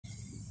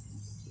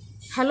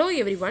Hello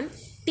everyone.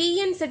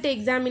 Tnset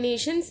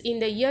examinations in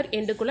the year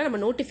எண்டுக்குள்ள நம்ம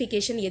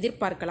notification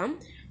எதிர்பார்க்கலாம்.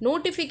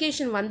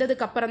 Notification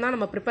வந்ததுக்கு அப்புறம் தான்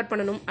நம்ம ப்ரிப்பேர்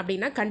பண்ணணும்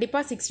அப்படின்னா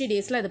கண்டிப்பாக 60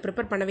 டேஸில் அதை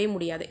ப்ரிப்பேர் பண்ணவே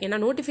முடியாது. ஏன்னா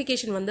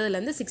நோட்டிஃபிகேஷன்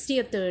வந்ததுலேருந்து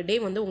 60th டே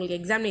வந்து உங்களுக்கு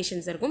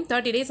எக்ஸாமினேஷன்ஸ் இருக்கும்.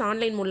 30 டேஸ்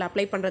ஆன்லைன் மூலம்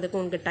அப்ளை பண்ணுறதுக்கு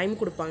உங்களுக்கு டைம்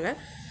கொடுப்பாங்க.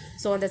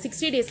 ஸோ அந்த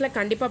 60 டேஸில்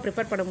கண்டிப்பாக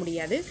ப்ரிப்பேர் பண்ண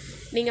முடியாது.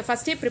 நீங்கள்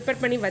ஃபஸ்ட்டே ப்ரிப்பேர்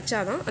பண்ணி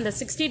வச்சாதான் அந்த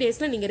 60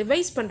 டேஸில் நீங்கள்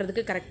ரிவைஸ்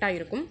பண்ணுறதுக்கு கரெக்டாக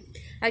இருக்கும்.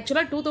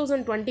 ஆக்சுவலாக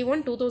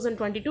 2021,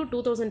 2022,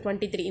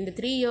 2023 இந்த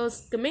 3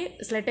 இயர்ஸ்க்குமே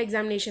ஸ்லெட்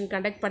எக்ஸாமினேஷன்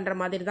கண்டக்ட் பண்ணுற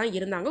மாதிரி தான்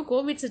இருந்தாங்க.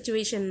 கோவிட்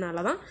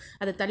சுச்சுவேஷன்னால தான்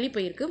அது தள்ளி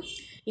போயிருக்கு.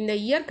 இந்த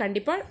இயர்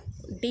கண்டிப்பாக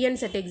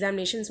டிஎன்செட்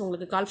எக்ஸாமினேஷன்ஸ்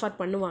உங்களுக்கு கால் ஃபார்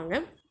பண்ணுவாங்க.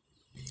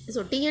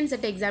 ஸோ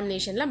டிஎன்செட்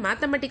எக்ஸாமினேஷனில்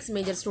மேத்தமெட்டிக்ஸ்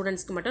மேஜர்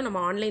ஸ்டூடெண்ட்ஸ்க்கு மட்டும்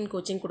நம்ம ஆன்லைன்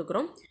கோச்சிங்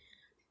கொடுக்குறோம்.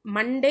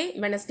 Monday,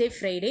 Wednesday,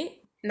 Friday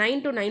 9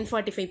 to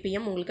 9:45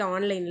 PM உங்களுக்கு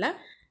ஆன்லைனில்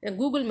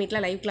கூகுள்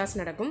மீட்டில் லைவ் கிளாஸ்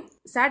நடக்கும்.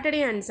 சாட்டர்டே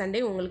அண்ட் சண்டே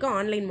உங்களுக்கு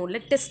ஆன்லைன்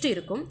மோடில் டெஸ்ட்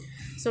இருக்கும்.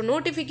 ஸோ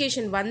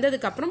நோட்டிஃபிகேஷன்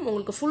வந்ததுக்கப்புறம்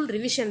உங்களுக்கு ஃபுல்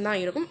ரிவிஷன் தான்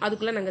இருக்கும்.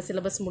 அதுக்குள்ளே நாங்கள்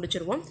சிலபஸ்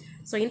முடிச்சிருவோம்.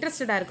 ஸோ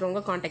இன்ட்ரெஸ்டடாக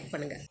இருக்கிறவங்க காண்டாக்ட்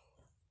பண்ணுங்கள்.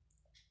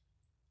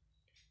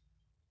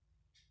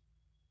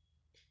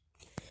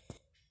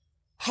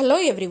 Hello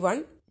every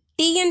one.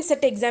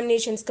 TNSET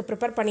எக்ஸாமினேஷன்ஸ்க்கு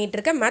prepare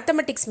பண்ணிகிட்ருக்க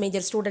mathematics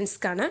major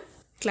ஸ்டூடெண்ட்ஸ்க்கான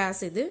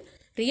class இது.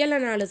 ரியல்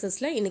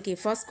அனாலிசிஸில் இன்றைக்கி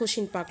ஃபர்ஸ்ட்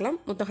கொஷின் பார்க்கலாம்.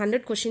 மொத்தம்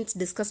 100 கொஷின்ஸ்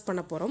டிஸ்கஸ்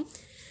பண்ண போகிறோம்.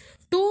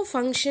 Two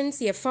functions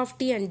f of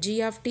t and g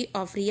of t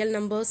of real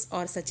numbers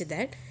are such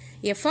that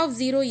f of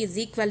 0 is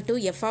equal to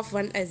f of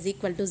 1 is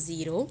equal to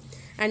 0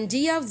 and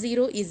g of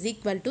 0 is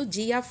equal to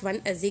g of 1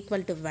 is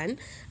equal to 1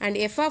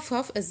 and f of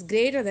half is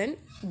greater than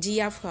g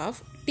of half.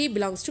 t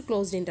belongs to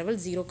closed interval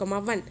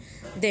 0,1.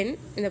 Then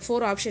இந்த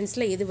 4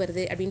 ஆப்ஷன்ஸில் எது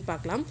வருது அப்படின்னு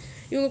பார்க்கலாம்.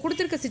 இவங்க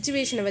கொடுத்துருக்க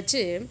சிச்சுவேஷனை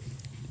வச்சு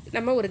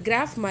நம்ம ஒரு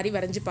கிராஃப் மாதிரி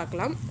வரைஞ்சி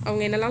பார்க்கலாம்.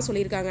 அவங்க என்னெல்லாம்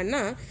சொல்லியிருக்காங்கன்னா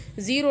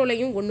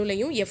 0லையும்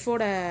 1லையும்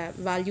எஃபோட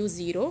வேல்யூ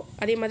 0,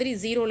 அதே மாதிரி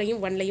 0லையும்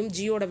 1லையும்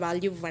ஜியோட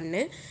value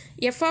 1,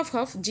 F of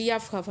half G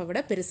of ஹாஃபை விட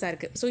பெருசாக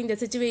இருக்குது. ஸோ இந்த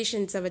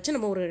சிச்சுவேஷன்ஸை வச்சு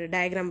நம்ம ஒரு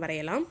டயக்ராம்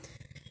வரையலாம்.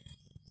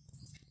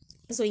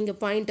 ஸோ இங்கே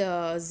பாயிண்ட்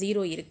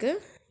 0 இருக்குது,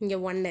 இங்கே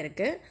 1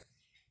 இருக்குது,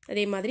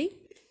 அதே மாதிரி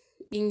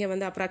இங்கே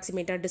வந்து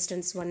அப்ராக்சிமேட்டாக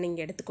டிஸ்டன்ஸ் 1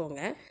 இங்கே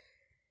எடுத்துக்கோங்க.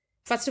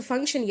 ஃபஸ்ட்டு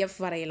ஃபங்க்ஷன் எஃப்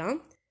வரையலாம்.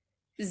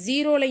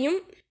 0லையும்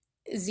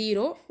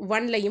 0,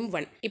 1லையும்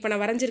 1. இப்போ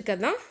நான்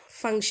வரைஞ்சிருக்கிறது தான்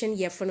ஃபங்க்ஷன்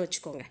எஃப்னு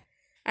வச்சுக்கோங்க.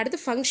 அடுத்து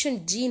ஃபங்க்ஷன்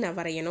ஜி நான்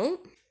வரையணும்.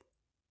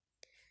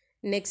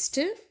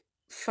 நெக்ஸ்ட்டு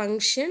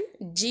ஃபங்க்ஷன்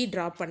ஜி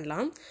ட்ரா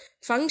பண்ணலாம்.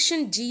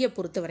 ஃபங்க்ஷன் ஜியை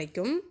பொறுத்த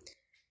வரைக்கும்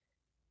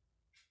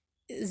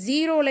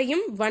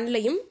 0லையும்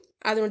 1லையும்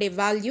அதனுடைய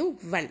வேல்யூ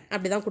 1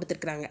 அப்படி தான்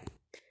கொடுத்துருக்குறாங்க.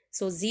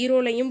 ஸோ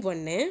 0லையும்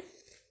 1,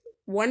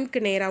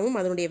 1க்கு நேராகவும்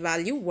அதனுடைய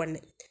வேல்யூ 1.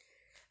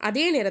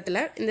 அதே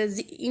நேரத்தில்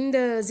இந்த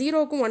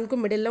 0க்கும்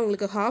 1க்கும் மிடில்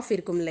உங்களுக்கு ஹாஃப்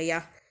இருக்கும்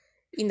இல்லையா,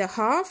 இந்த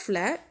ஹாஃபில்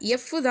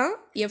எஃப் தான்,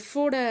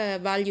 எஃப்போட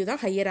வேல்யூ தான்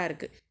ஹையராக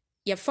இருக்குது.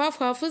 F of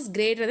half is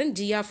greater than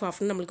G of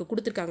ஹாஃப்னு நம்மளுக்கு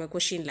கொடுத்துருக்காங்க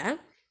கொஷினில்.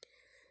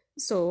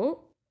 ஸோ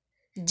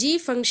ஜி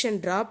ஃபங்க்ஷன்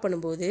ட்ரா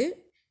பண்ணும்போது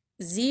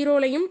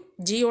 0லையும்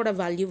ஜியோட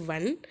வேல்யூ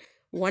 1,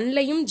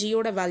 1லையும்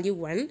ஜியோட வேல்யூ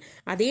 1,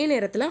 அதே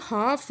நேரத்தில்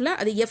ஹாஃபில்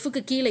அது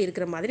எஃப்க்கு கீழே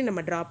இருக்கிற மாதிரி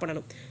நம்ம ட்ரா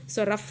பண்ணணும்.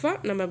 ஸோ ரஃப்பாக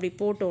நம்ம அப்படி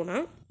போட்டோன்னா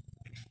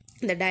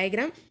இந்த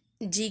டயக்ராம்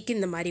ஜிக்கு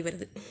இந்த மாதிரி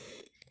வருது,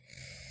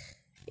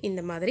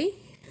 இந்த மாதிரி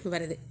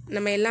வருது.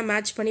 நம்ம எல்லாம்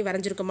மேட்ச் பண்ணி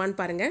வரைஞ்சிருக்கோமான்னு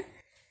பாருங்கள்.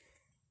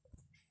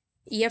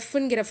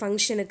 எஃப்ங்கிற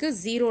ஃபங்க்ஷனுக்கு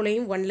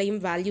 0லையும் 1லையும்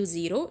வேல்யூ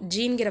 0,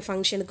 ஜிங்கிற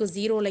ஃபங்க்ஷனுக்கு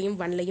 0லையும்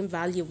 1லையும்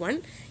வேல்யூ 1,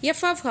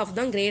 எஃப் ஆஃப் ஹாஃப்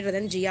தான் கிரேட்டர்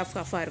தென் ஜி ஆஃப்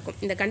ஹாஃபாக இருக்கும்.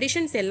 இந்த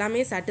கண்டிஷன்ஸ்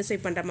எல்லாமே சாட்டிஸ்ஃபை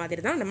பண்ணுற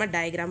மாதிரி தான் நம்ம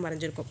டயக்ராம்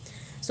வரைஞ்சிருக்கோம்.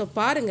 ஸோ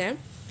பாருங்கள்,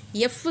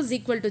 எஃப் இஸ்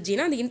ஈக்குவல் டு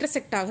ஜினா அது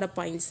இன்டர்செக்ட் ஆகிற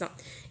பாயிண்ட்ஸ் தான்.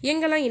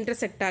 எங்கெல்லாம்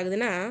இன்டர்செக்ட்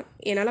ஆகுதுன்னா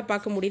என்னால்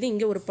பார்க்க முடியுது,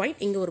 இங்கே ஒரு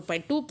பாயிண்ட், இங்கே ஒரு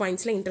பாயிண்ட், 2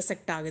 பாயிண்ட்ஸில்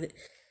இன்டர்செக்ட் ஆகுது.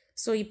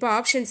 ஸோ இப்போ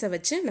ஆப்ஷன்ஸை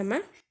வச்சு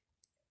நம்ம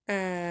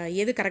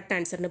எது கரெக்ட்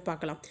ஆன்சர்னு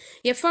பார்க்கலாம்.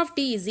 F of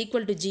D is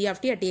equal to G of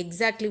D at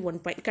exactly 1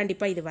 point,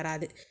 கண்டிப்பாக இது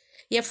வராது.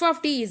 F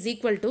of D is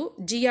equal to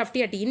G of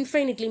D at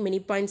infinitely many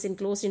points in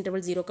close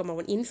interval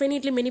 0,1.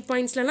 Infinitely many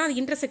பாயிண்ட்ஸ்லாம் அது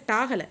intersect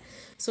ஆகலை.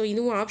 So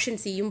இதுவும் option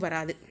சியும்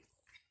வராது.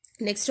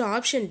 Next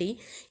option D,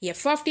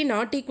 F of D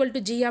not equal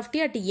to G of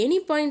D at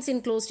any points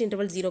in close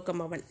interval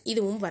 0,1.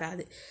 இதுவும்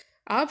வராது.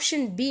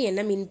 Option B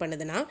என்ன மீன்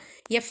பண்ணுதுன்னா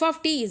F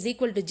of D is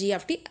equal to G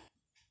of D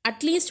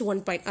at least 1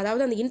 point,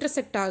 அதாவது அந்த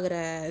intersect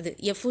ஆகிறது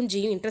எஃப்பும்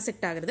ஜியும்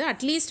intersect ஆகிறது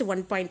at least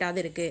 1 பாயிண்ட்டாவது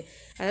இருக்குது.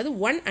 அதாவது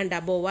 1 அண்ட்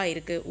அபோவாக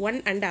இருக்குது, 1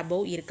 அண்ட்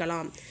அபோவ்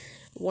இருக்கலாம்,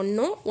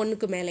 1ஓ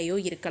 1க்கு மேலேயோ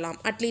இருக்கலாம்,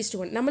 அட்லீஸ்ட்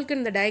 1. நம்மளுக்கு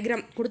இந்த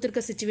டயக்ராம்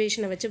கொடுத்துருக்க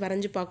சிச்சுவேஷனை வச்சு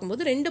வரைஞ்சி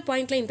பார்க்கும்போது 2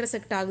 பாயிண்டில்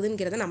இன்டர்செக்ட்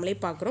ஆகுதுங்கிறத நம்மளே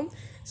பார்க்குறோம்.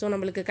 ஸோ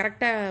நம்மளுக்கு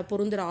கரெக்டாக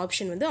பொருந்துகிற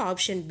ஆப்ஷன் வந்து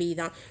ஆப்ஷன் பி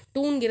தான்.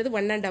 2ங்கிறது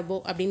 1 அண்ட்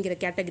அபோவ் அப்படிங்கிற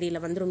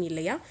கேட்டகரியில் வந்துடும்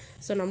இல்லையா.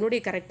 ஸோ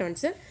நம்மளுடைய correct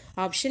answer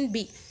option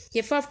B.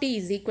 F of D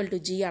is equal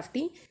to G of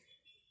D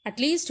at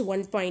least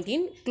 1 point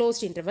in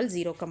closed interval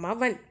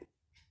 0,1.